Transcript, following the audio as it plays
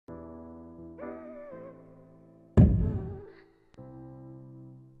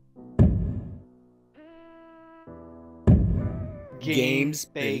Games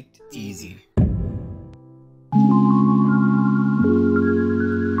baked easy.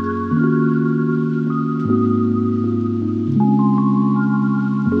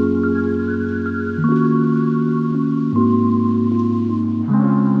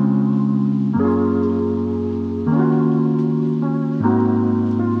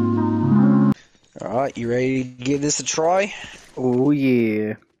 Alright, you ready to give this a try? Oh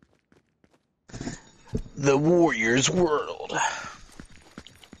yeah. The Warriors World.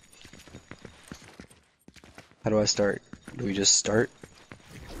 How do I start? Do we just start?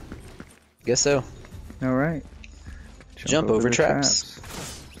 Guess so. Alright. Jump over traps.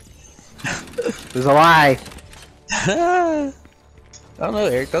 It was a lie. I don't know,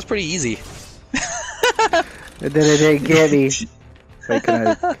 Eric. That was pretty easy. And then it didn't get me. Wait,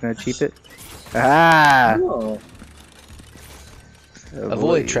 can I cheap it? Ah! Oh.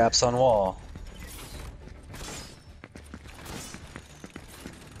 Avoid traps on wall.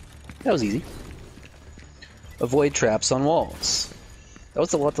 That was easy. Avoid traps on walls. That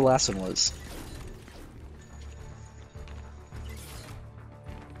was what the last one was.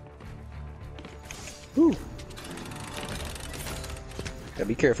 Ooh. Gotta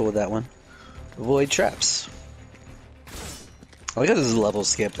be careful with that one. Avoid traps. I like how this is a level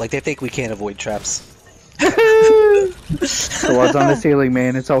skip. Like, they think we can't avoid traps. The ones on the ceiling,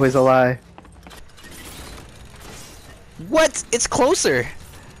 man. It's always a lie. What? It's closer!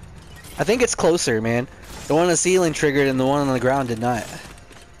 I think it's closer, man. The one on the ceiling triggered and the one on the ground did not.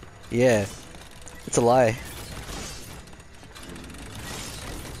 Yeah. It's a lie.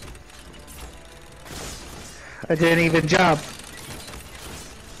 I didn't even jump.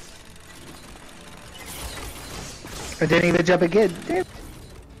 I didn't even jump again. Damn.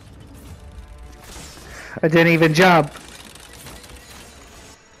 I didn't even jump.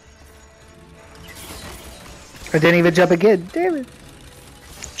 I didn't even jump again. Damn it.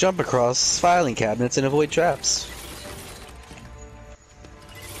 Jump across filing cabinets and avoid traps.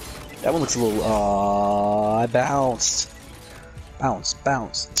 That one looks a little... I bounced. Bounce,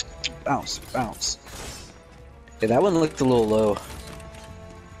 bounce, bounce, bounce. Yeah, that one looked a little low.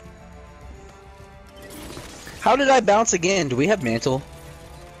 How did I bounce again? Do we have mantle?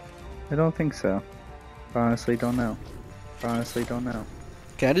 I don't think so. Honestly, don't know. Honestly, don't know.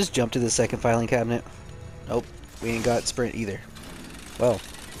 Can I just jump to the second filing cabinet? Nope. We ain't got sprint either. Well,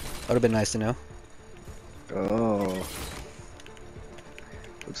 that would have been nice to know. Oh.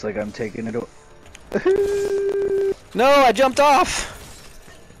 Looks like I'm taking it. No, I jumped off!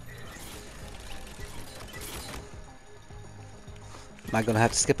 Am I gonna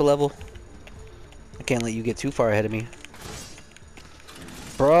have to skip a level? I can't let you get too far ahead of me.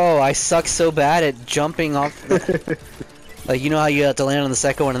 Bro, I suck so bad at jumping off. Like, you know how you have to land on the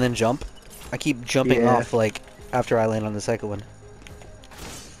second one and then jump? I keep jumping off, like, after I land on the second one.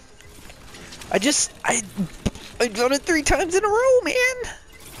 I've done it 3 times in a row, man!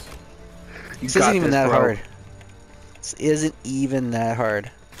 This isn't even that hard. This isn't even that hard.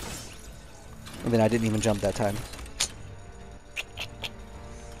 I mean, I didn't even jump that time.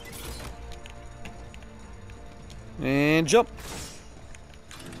 And jump.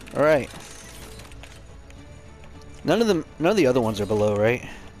 All right. None of the other ones are below, right?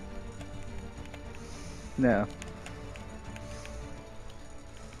 No.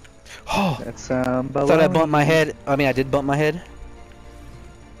 Oh, That's I thought I bumped my head. I mean, I did bump my head.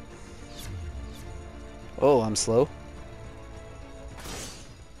 Oh, I'm slow.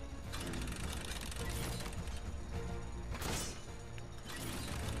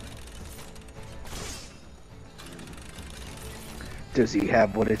 Does he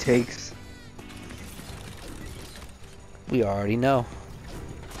have what it takes? We already know.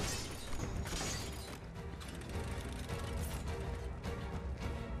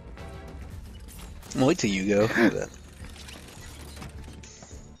 I'll wait till you go. Look at that.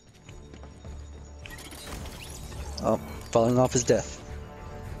 Oh, falling off is death.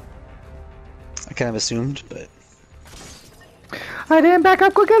 I kind of assumed, but... I didn't back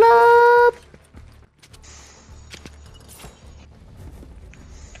up quick enough!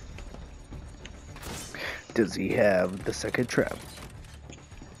 Does he have the second trap?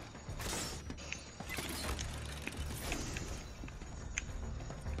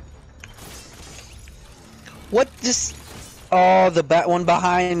 What this? Oh, the bat one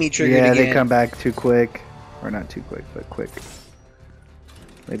behind me triggered Yeah, again. they come back too quick. Or not too quick, but quick.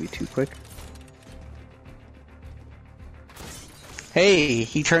 Maybe too quick. Hey,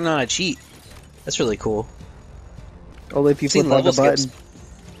 he turned on a cheat. That's really cool. Only if you Seen flip on the level button. skips.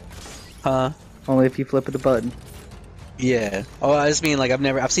 Huh? Only if you flip the button. Yeah. Oh, I just mean like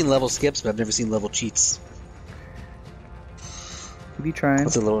I've seen level skips, but I've never seen level cheats. Keep you trying.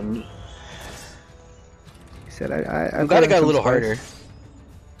 What's a little? He said, I'm glad it got a little harder.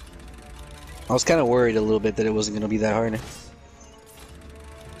 I was kind of worried a little bit that it wasn't going to be that hard.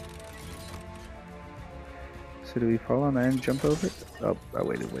 So do we fall on that and jump over it? Oh, I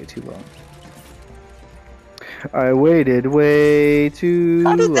waited way too long. I waited way too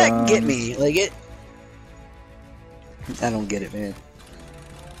long. How did that get me? Like it? I don't get it, man.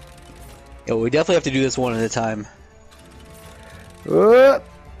 Yo, we definitely have to do this one at a time. Said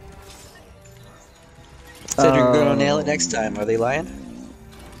you're gonna nail it next time. Are they lying?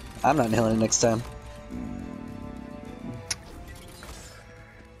 I'm not nailing it next time.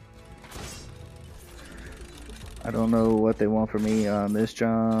 I don't know what they want from me on this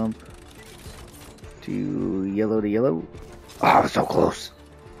jump. To yellow. Oh, so close.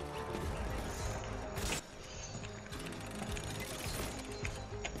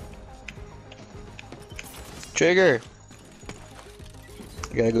 Trigger!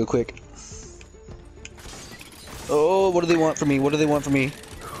 I gotta go quick. Oh, what do they want from me? What do they want from me?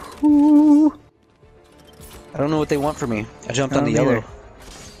 Ooh. I don't know what they want from me. I jumped on the yellow.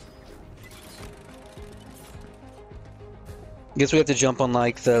 Guess we have to jump on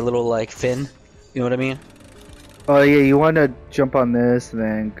like the little like fin. You know what I mean? Oh yeah, you want to jump on this and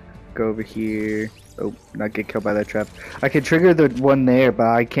then go over here. Oh, not get killed by that trap. I can trigger the one there, but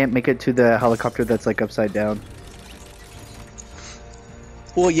I can't make it to the helicopter that's like upside down.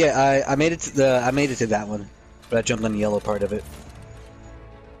 Well, yeah, I made it to that one, but I jumped on the yellow part of it.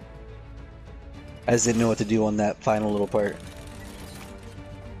 I just didn't know what to do on that final little part.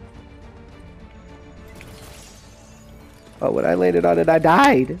 Oh, when I landed on it, I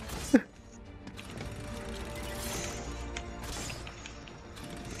died.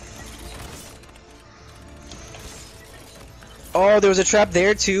 Oh, there was a trap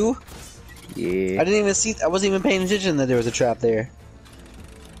there too? Yeah. I didn't even see, I wasn't even paying attention that there was a trap there.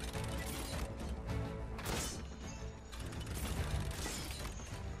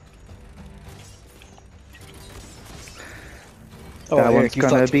 Oh, that Eric,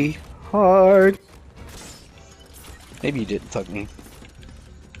 one's gonna be hard. Maybe you didn't fuck me.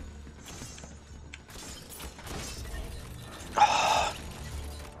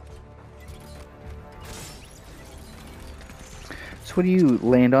 So what do you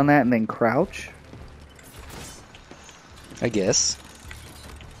land on that and then crouch? I guess.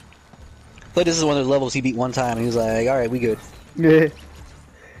 But this is one of the levels he beat one time and he was like, alright, we good. Yeah.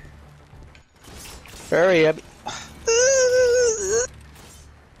 Hurry up.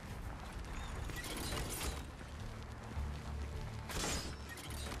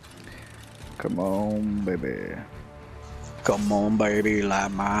 Come on, baby. Come on, baby,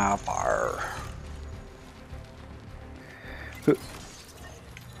 light my fire.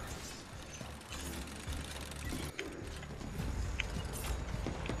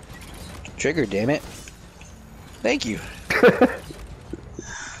 Trigger, damn it. Thank you.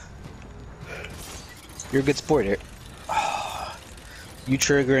 You're a good sport, Eric. You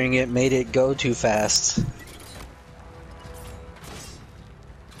triggering it made it go too fast.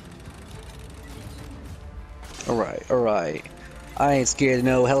 Alright. I ain't scared of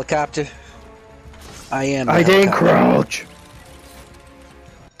no helicopter. I am. I didn't crouch!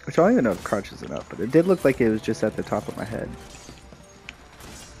 Which I don't even know if crouch is enough, but it did look like it was just at the top of my head.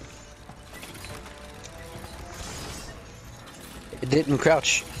 It didn't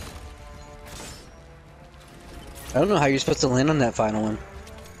crouch. I don't know how you're supposed to land on that final one.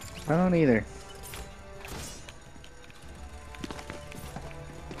 I don't either.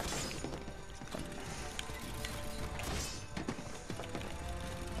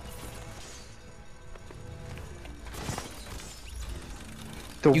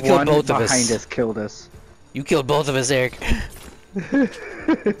 The You killed one both of behind us. us killed us. You killed both of us, Eric.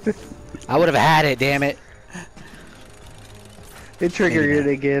 I would have had it, damn it. It triggered it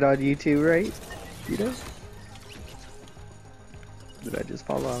again on YouTube, right? You know? Did I just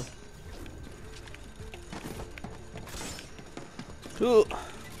fall off? Ooh.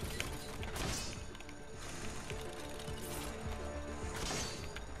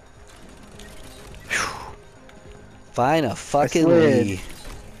 Fine a fucking Lee.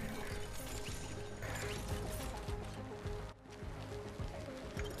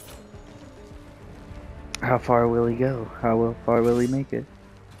 How far will he go? How far will he make it?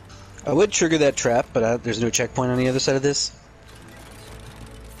 I would trigger that trap, but there's no checkpoint on the other side of this.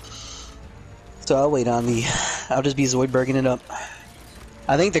 So I'll wait on the... I'll just be Zoidberging it up.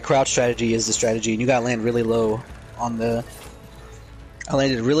 I think the crouch strategy is the strategy, and you gotta land really low on the... I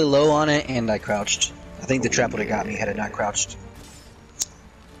landed really low on it, and I crouched. I think the trap would have got me had it not crouched.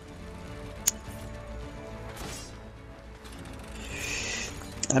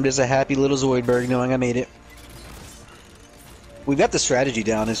 I'm just a happy little Zoidberg knowing I made it. We've got the strategy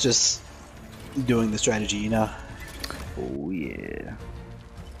down, it's just doing the strategy, you know? Oh yeah.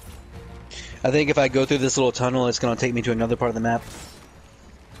 I think if I go through this little tunnel, it's gonna take me to another part of the map.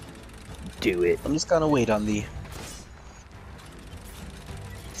 Do it. I'm just gonna wait on the...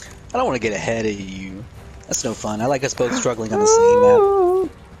 I don't want to get ahead of you. That's no fun. I like us both struggling on the same map.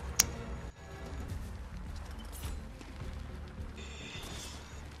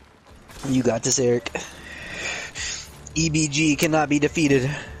 You got this, Eric. EBG cannot be defeated.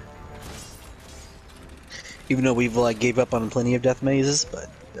 Even though we've like gave up on plenty of death mazes, but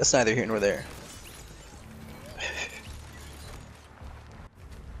that's neither here nor there.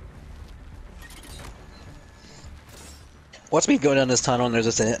 Watch me go down this tunnel and there's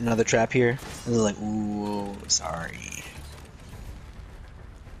just another trap here. This is like, ooh, sorry.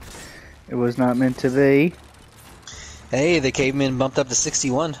 It was not meant to be. Hey, the caveman bumped up to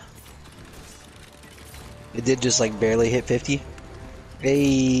 61. It did just like barely hit 50.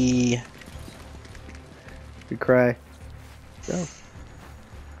 Hey. Good cry. Go.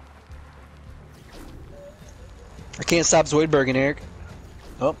 I can't stop Zoidbergen, Eric.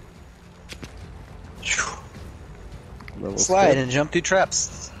 Oh. Level Slide skip. and jump through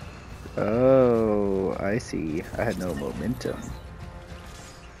traps. Oh, I see. I had no momentum.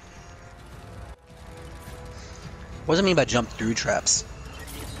 What does it mean by jump through traps?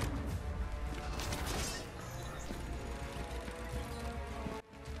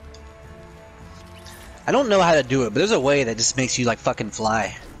 I don't know how to do it, but there's a way that just makes you like fucking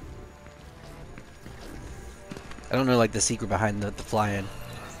fly. I don't know like the secret behind the flying.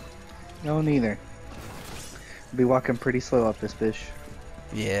 No, neither. I'll be walking pretty slow up this fish.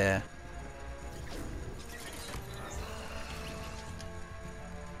 Yeah.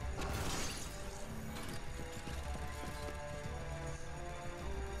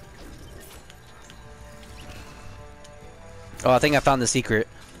 Oh, I think I found the secret.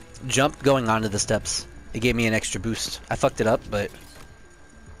 Jump going onto the steps. It gave me an extra boost. I fucked it up, but...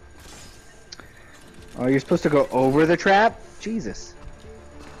 Oh, you're supposed to go over the trap? Jesus.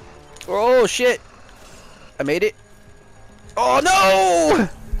 Oh, shit! I made it. Oh, no!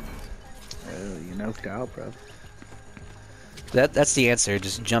 Oh, you knocked out, bro. That's the answer,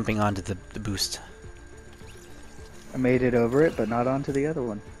 just jumping onto the boost. I made it over it, but not onto the other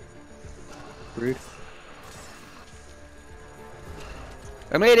one. Rude.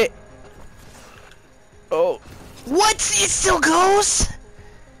 I made it! Oh. What? It still goes?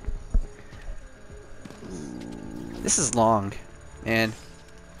 This is long, man.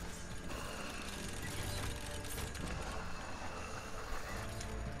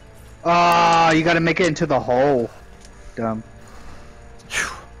 Ah, you gotta make it into the hole. Dumb.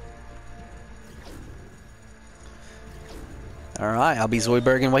 Alright, I'll be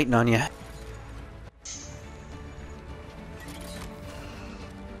Zoidbergen waiting on you.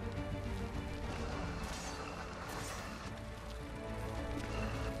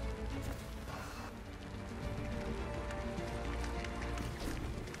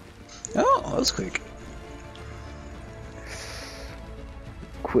 Oh, that was quick.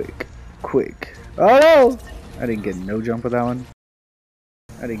 Quick. Oh no! I didn't get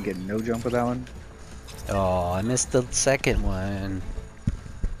no jump with that one. Oh, I missed the second one.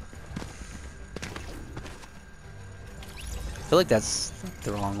 I feel like that's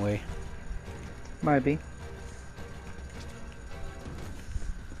the wrong way. Might be.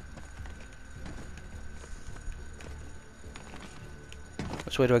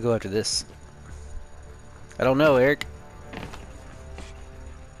 Which way do I go after this? I don't know, Eric.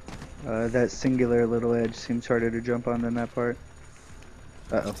 That singular little edge seems harder to jump on than that part.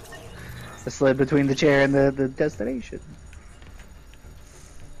 Uh-oh. I slid between the chair and the destination.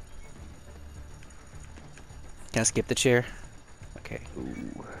 Can I skip the chair? Okay.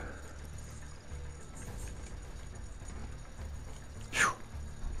 Ooh.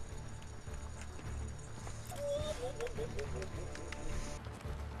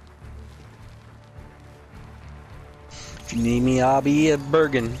 If you need me, I'll be a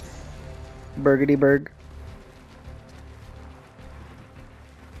Bergen. Burgity Berg.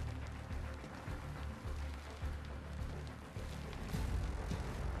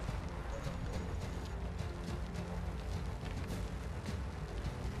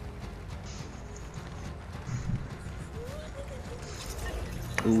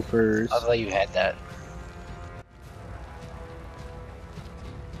 Oofers. I thought you had that.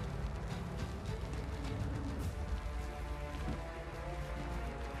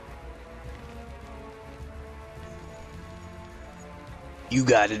 You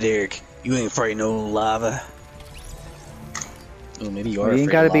got it, Eric. You ain't afraid no lava. Ooh, maybe you are You ain't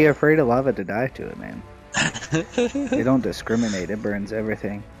afraid gotta of be lava. afraid of lava to die to it, man. They don't discriminate. It burns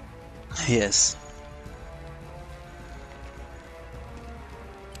everything. Yes.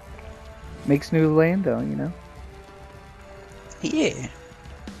 Makes new land though, you know. Yeah.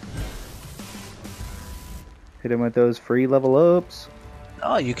 Hit him with those free level ups.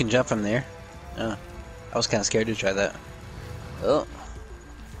 Oh, you can jump from there. Oh, I was kind of scared to try that. Oh.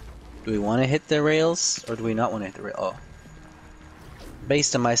 Do we want to hit the rails, or do we not want to hit the rail? Oh.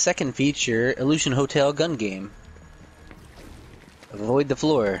 Based on my second feature, Illusion Hotel gun game. Avoid the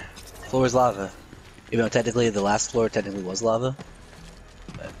floor. Floor is lava. Even though technically the last floor technically was lava.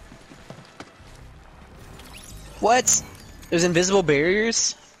 But... What? There's invisible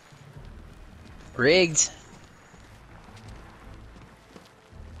barriers? Rigged.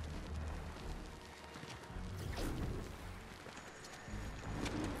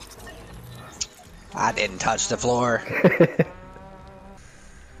 I didn't touch the floor. Do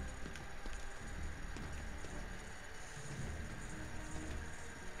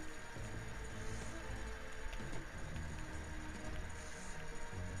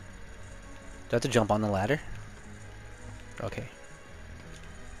I have to jump on the ladder? Okay.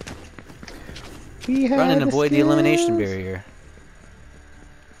 Run and avoid the elimination barrier.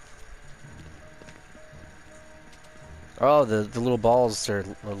 Oh, the little balls or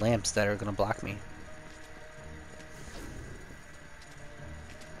lamps that are gonna block me.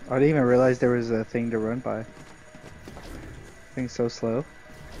 I didn't even realize there was a thing to run by. Thing's so slow.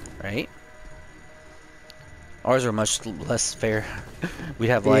 Right? Ours are much less fair. We'd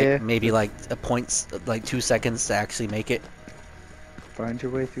have like maybe like a point, like 2 seconds to actually make it. Find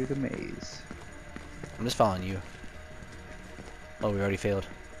your way through the maze. I'm just following you. Oh, we already failed.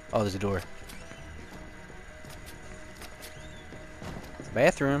 Oh, there's a door. It's a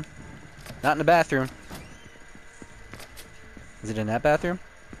bathroom. Not in the bathroom. Is it in that bathroom?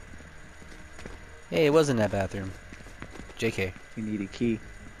 Hey, it was in that bathroom. JK. We need a key.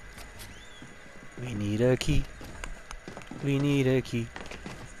 We need a key. We need a key.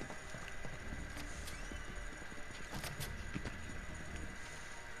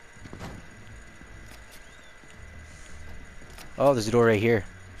 Oh, there's a door right here.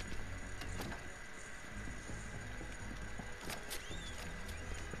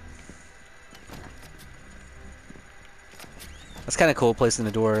 That's kind of cool, placing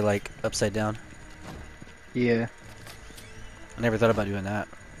the door like upside down. Yeah. I never thought about doing that.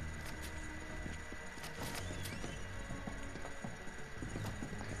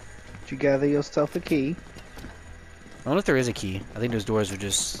 Did you gather yourself a key? I wonder if there is a key. I think those doors are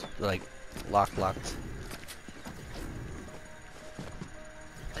just like locked.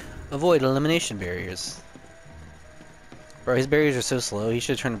 Avoid elimination barriers. Bro, his barriers are so slow. He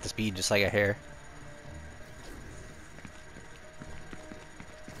should turn up the speed just like a hair.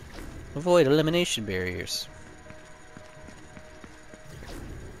 Avoid elimination barriers.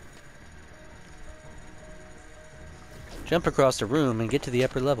 Jump across the room and get to the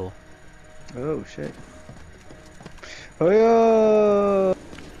upper level. Oh shit. Oh,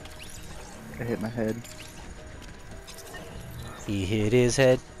 I hit my head. He hit his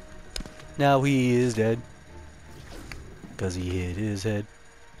head. Now he is dead. 'Cause he hit his head.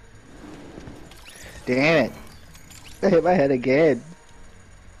 Damn it. I hit my head again.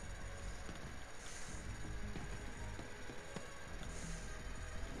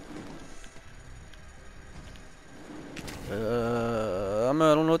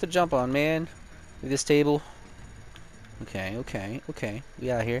 I don't know what to jump on, man. Maybe this table. Okay.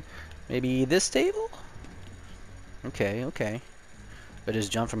 We out here. Maybe this table? Okay. But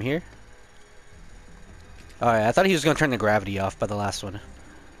just jump from here? Alright, I thought he was gonna turn the gravity off by the last one.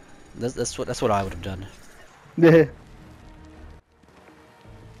 That's what I would have done. That'd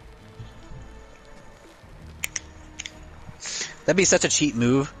be such a cheap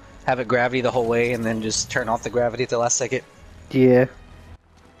move. Have it gravity the whole way and then just turn off the gravity at the last second. Yeah.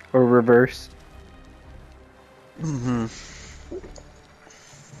 Or reverse. Mm-hmm.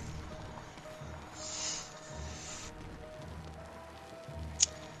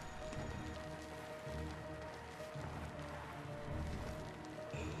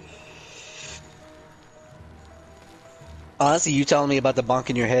 Honestly, you telling me about the bonk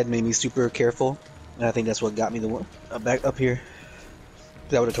in your head made me super careful, and I think that's what got me the one back up here.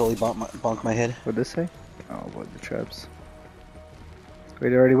 That would have totally bonked my head. What'd this say? Oh, what the traps.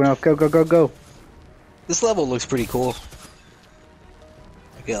 Wait, it already went off. Go. This level looks pretty cool.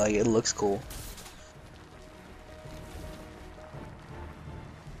 Like it looks cool.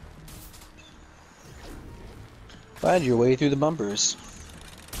 Find your way through the bumpers.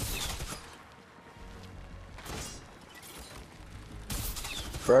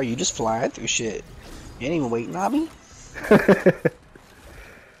 Bro, you just flying through shit. You ain't even waiting on me?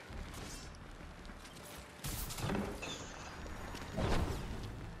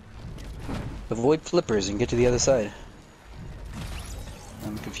 Avoid flippers and get to the other side.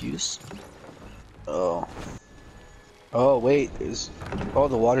 I'm confused. Oh. Oh, wait. Oh,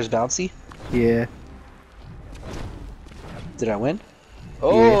 the water's bouncy? Yeah. Did I win?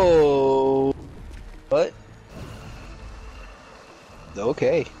 Oh! Yeah. What?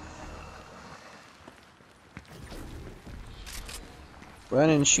 Okay. Run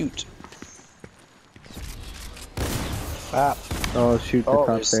and shoot. Ah. Oh, shoot the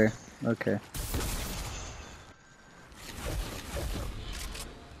top there. Okay.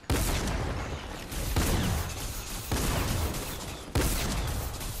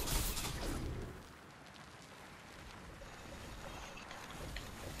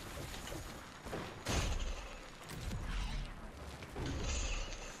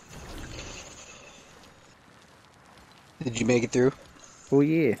 Did you make it through? Oh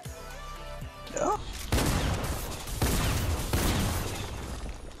yeah. No.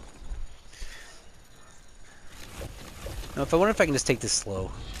 No, I wonder if I can just take this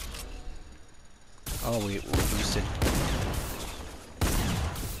slow. Oh, we're boosted.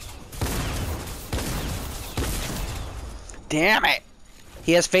 Damn it!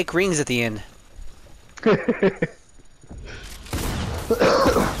 He has fake rings at the end.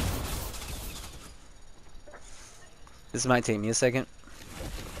 This might take me a second.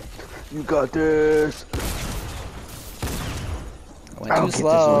 You got this. I went too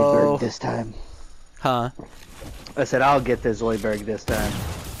slow. Zoidberg this time. Huh? I said I'll get this Zoidberg this time.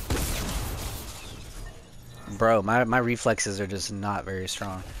 Bro, my reflexes are just not very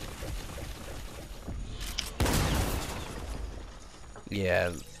strong.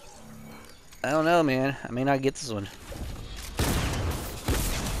 Yeah. I don't know, man. I may not get this one.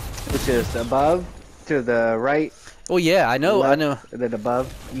 It's just above, to the right. Oh yeah, I know, left, I know. And then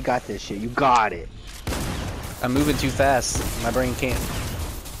above. You got this shit. You got it. I'm moving too fast. My brain can't.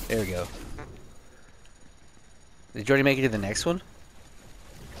 There we go. Did you already make it to the next one?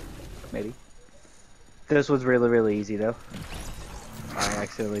 Maybe. This was really, really easy though. I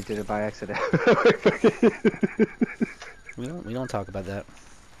accidentally did it by accident. We don't talk about that.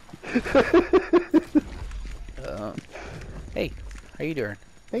 Hey, how you doing?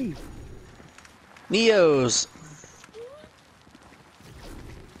 Hey. Neos.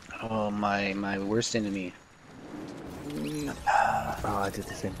 Oh my worst enemy. Oh, I did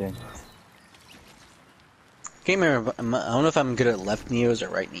the same thing. Can't remember. I don't know if I'm good at left Neos or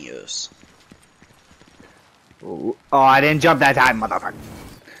right Neos. Oh, I didn't jump that time, motherfucker.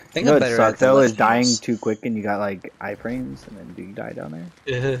 I think I'm better at the though left is dying Neos. too quick and you got like iframes and then you die down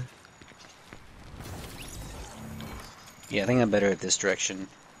there. Yeah, I think I'm better at this direction.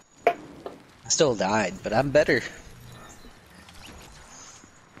 I still died, but I'm better.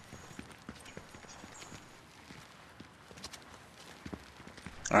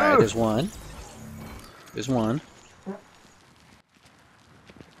 Alright, there's one. There's one.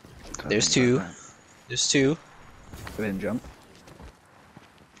 There's two. There's two. I didn't jump.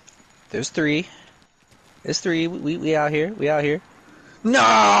 There's three. There's three. We out here. We out here.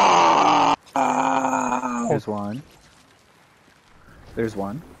 No! There's one. There's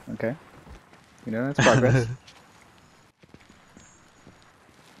one. Okay. You know, that's progress.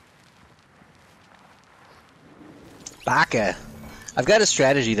 Baka. I've got a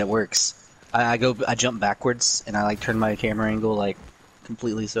strategy that works. I jump backwards and I like turn my camera angle like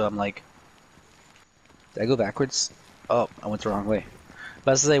completely so I'm like, did I go backwards? Oh, I went the wrong way.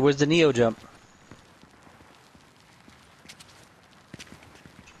 About to say, where's the Neo jump?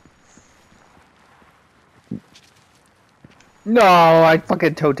 No, I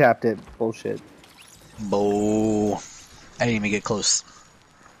fucking toe tapped it. Bullshit. Bo. I didn't even get close.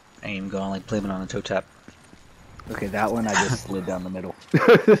 I ain't even going like blaming on a toe tap. Okay, that one I just slid down the middle.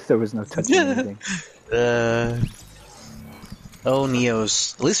 There was no touching anything. Oh,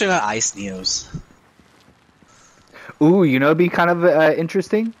 Neos. At least they're not ice Neos. Ooh, you know, it'd be kind of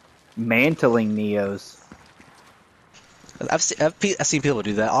interesting. Mantling Neos. I've seen people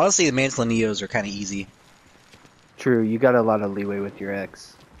do that. Honestly, the mantling Neos are kind of easy. True, you got a lot of leeway with your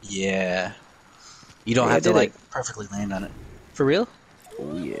X. Yeah. You don't have to like perfectly land on it. For real?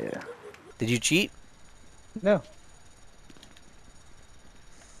 Oh yeah. Did you cheat? No.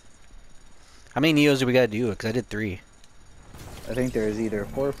 How many Neos do we gotta do? Because I did 3. I think there's either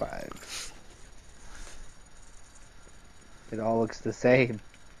 4 or 5. It all looks the same.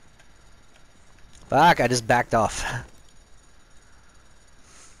 Fuck, I just backed off. I'm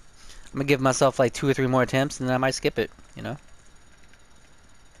gonna give myself like 2 or 3 more attempts and then I might skip it, you know?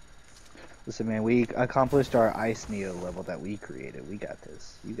 Listen, man, we accomplished our Ice Neo level that we created. We got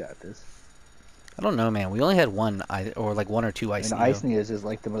this. You got this. I don't know, man. We only had one, or like one or two Ice And Neo. Ice Neos is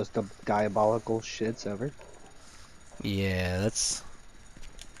like the most diabolical shits ever. Yeah, that's...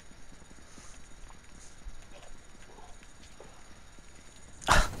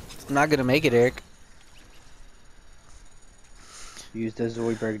 I'm not gonna make it, Eric. Use the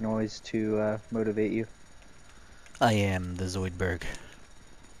Zoidberg noise to motivate you. I am the Zoidberg.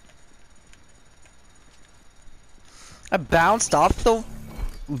 I bounced off the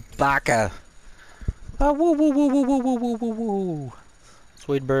baka. Oh, woo woo woo woo woo woo woo woo woo.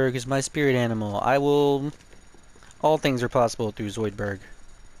 Zoidberg is my spirit animal. I will... All things are possible through Zoidberg.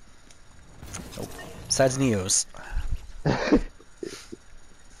 Oh, besides Neos.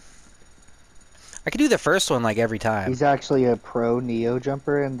 I could do the first one like every time. He's actually a pro Neo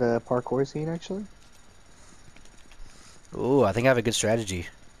jumper in the parkour scene, actually. Ooh, I think I have a good strategy.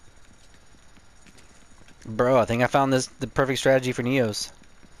 Bro, I think I found the perfect strategy for Neos.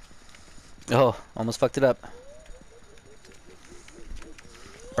 Oh, almost fucked it up.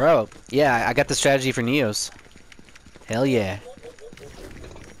 Bro, yeah, I got the strategy for Neos. Hell yeah.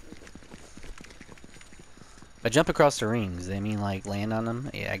 If I jump across the rings, they mean like land on them?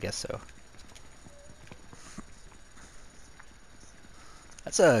 Yeah, I guess so.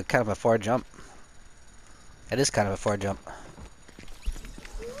 That's a kind of a far jump. That is kind of a far jump.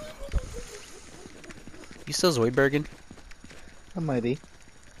 You still Zoidberging? I might be.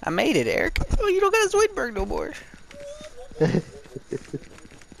 I made it, Eric. Oh, you don't got a Zoidberg no more.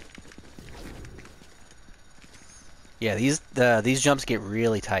 Yeah, these jumps get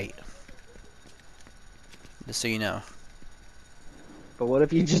really tight. Just so you know. But what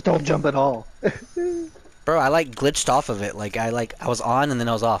if you just don't jump at all? Bro, I like glitched off of it. Like I was on and then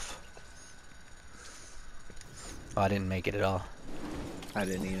I was off. Oh, I didn't make it at all. I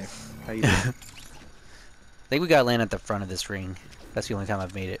didn't either. How you doing? I think we gotta land at the front of this ring. That's the only time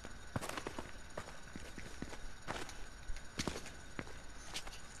I've made it.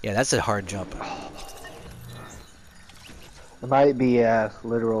 Yeah, that's a hard jump. It might be a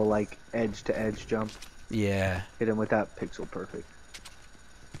literal like edge to edge jump. Yeah. Hit him with that pixel perfect.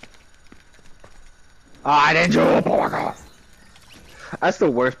 I didn't jump! Oh my god! That's the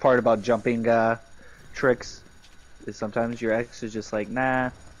worst part about jumping tricks. Is sometimes your ex is just like,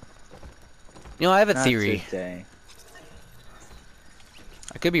 nah. You know, I have a Not theory. today.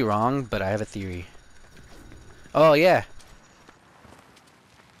 I could be wrong, but I have a theory. Oh, yeah.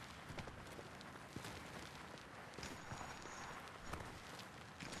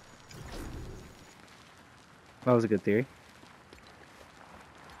 That was a good theory.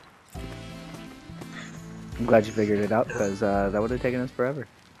 I'm glad you figured it out, because that would have taken us forever.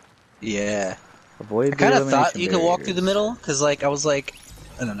 Yeah. Avoid I kind the of thought elimination you could walk through the barriers. middle, because, like, I was like,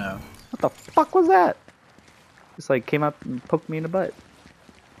 I don't know. What the fuck was that? Just like came up and poked me in the butt.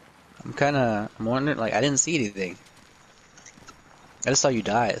 I'm wondering, like, I didn't see anything. I just saw you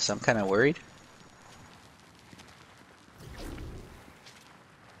die, so I'm kind of worried.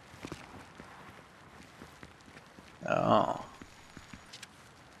 Oh.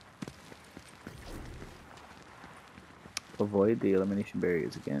 Avoid the elimination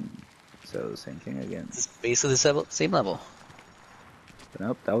barriers again. So same thing again. It's basically the same level. But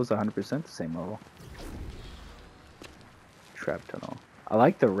nope, that was 100% the same level. Trap tunnel. I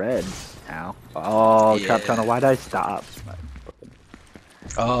like the red. Ow. Oh, Yeah. trap tunnel. Why'd I stop?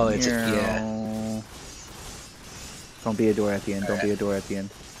 Oh, it's yeah. Don't be a door at the end. Don't be a door at the end.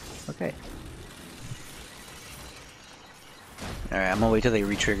 Okay. Alright, I'm gonna wait till they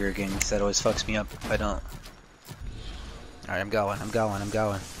re-trigger again, because that always fucks me up if I don't. Alright, I'm going.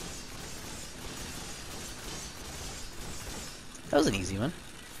 That was an easy one.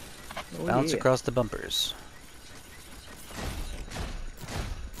 Oh, Bounce yeah. across the bumpers.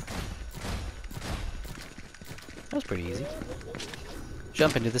 That was pretty easy.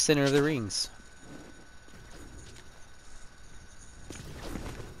 Jump into the center of the rings.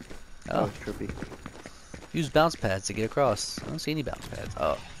 That Oh, was trippy. use bounce pads to get across. I don't see any bounce pads.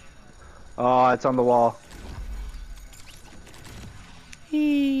 Oh. Oh, it's on the wall.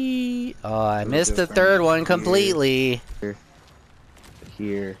 Eee. Oh, I missed the go third from one here. completely.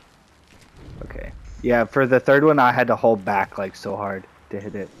 Here. Okay. Yeah, for the third one, I had to hold back like so hard to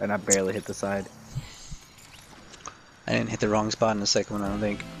hit it, and I barely hit the side. I didn't hit the wrong spot in the second one, I don't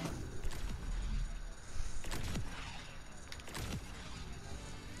think.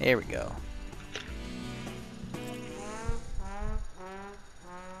 There we go.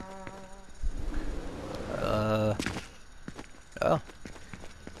 Oh.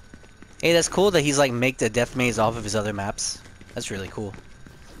 Hey, that's cool that he's like make the death maze off of his other maps. That's really cool.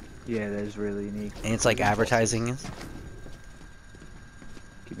 Yeah, that is really unique. And it's like advertising.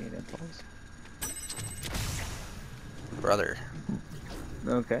 Give me an impulse. Brother.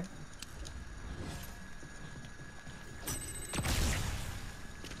 Okay.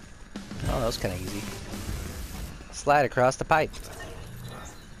 Oh, that was kind of easy. Slide across the pipe.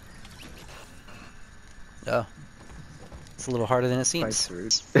 Oh. It's a little harder than it seems.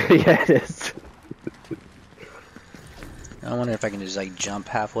 Yeah, it is. I wonder if I can just like jump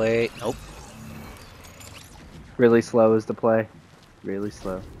halfway. Nope. Really slow is the play. Really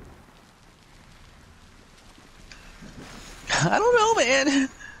slow. I don't know, man.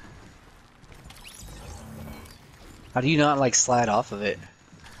 How do you not like slide off of it?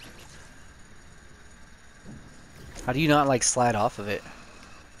 How do you not like slide off of it?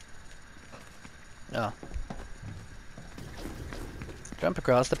 Oh. Jump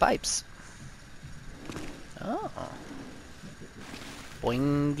across the pipes. Oh.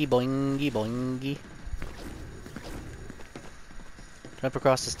 Boingy, boingy, boingy. Jump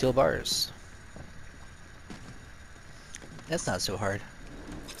across the steel bars. That's not so hard.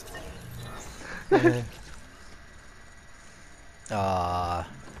 Ah,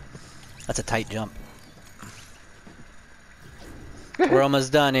 that's a tight jump. We're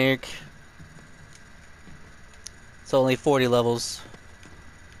almost done, Eric. It's only 40 levels.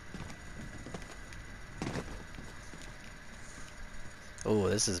 Oh,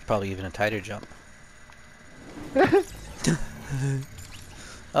 this is probably even a tighter jump.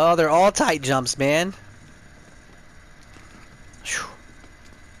 Oh, they're all tight jumps, man.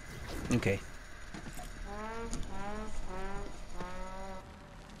 Whew. Okay.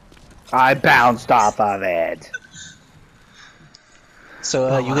 I bounced off of it.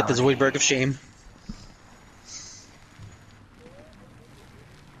 So you get the Zoidberg of shame.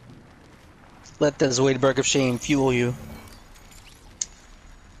 Let the Zoidberg of shame fuel you.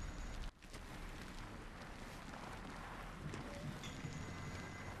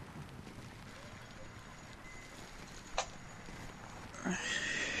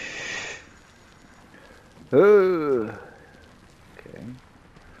 Okay.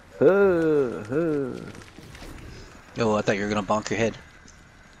 Oh, I thought you were gonna bonk your head.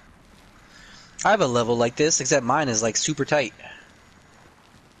 I have a level like this, except mine is like super tight.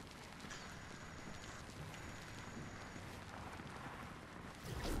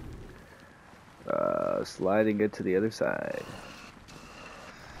 Sliding it to the other side.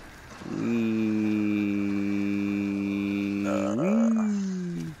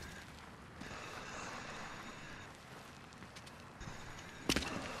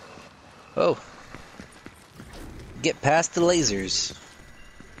 Oh. Get past the lasers.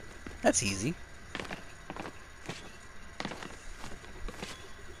 That's easy.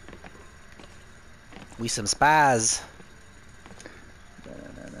 We some spies.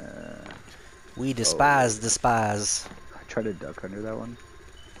 We despise the spies. I try to duck under that one.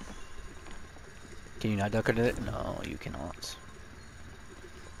 Can you not duck under it? No, you cannot.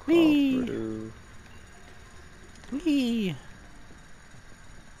 Crawl Whee! through. Whee!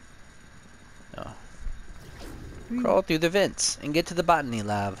 No. Crawl through the vents and get to the botany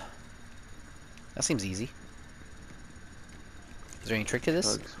lab. That seems easy. Is there any trick to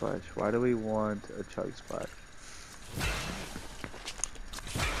this? Chug splash. Why do we want a chug splash?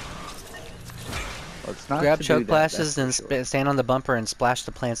 Well, it's not Grab to chug do that, splashes that's and for sure. stand on the bumper and splash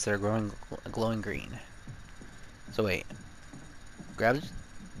the plants that are growing glowing green. So wait. Grab,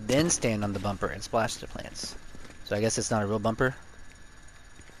 then stand on the bumper and splash the plants. So I guess it's not a real bumper.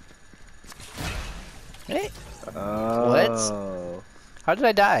 Hey. Oh. What? How did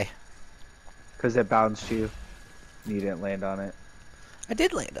I die? Because it bounced you. You didn't land on it. I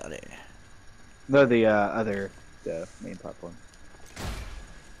did land on it. No, the main platform.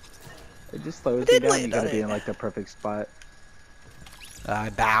 It just slows I you did down. land You gotta on be it. in like the perfect spot. I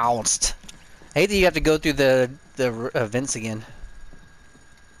bounced. I hate that you have to go through the vents again.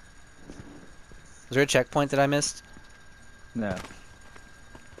 Is there a checkpoint that I missed? No.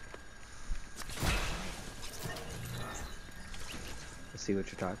 I see what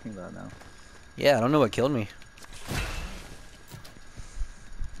you're talking about now. Yeah, I don't know what killed me.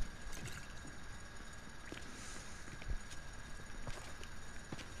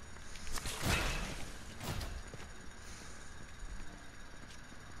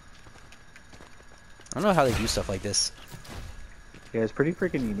 I don't know how they do stuff like this. Yeah, it's pretty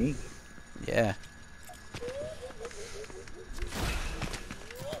freaking unique. Yeah.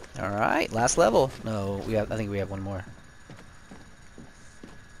 Alright, last level. No, I think we have one more.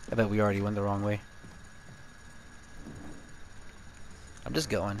 I bet we already went the wrong way. I'm just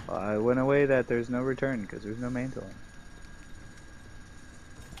going. I went away that there's no return because there's no mantling.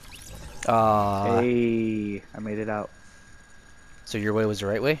 Hey, I made it out. So your way was the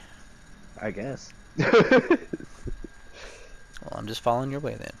right way? I guess. Well, I'm just following your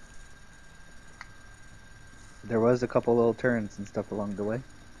way then. There was a couple little turns and stuff along the way.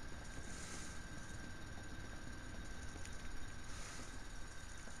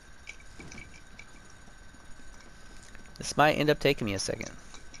 This might end up taking me a second.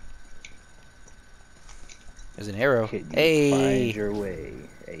 There's an arrow. Can you Hey! find your way?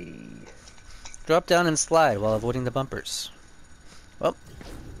 Hey. Drop down and slide while avoiding the bumpers. Well,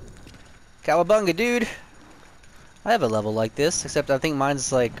 cowabunga, dude! I have a level like this, except I think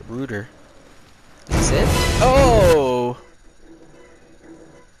mine's like ruder. Is this it? Oh!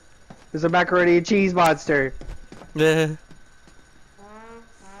 There's a macaroni and cheese monster.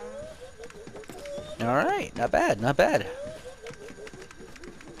 Alright, not bad, not bad.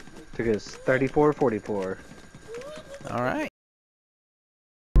 Took us 34:44. Alright.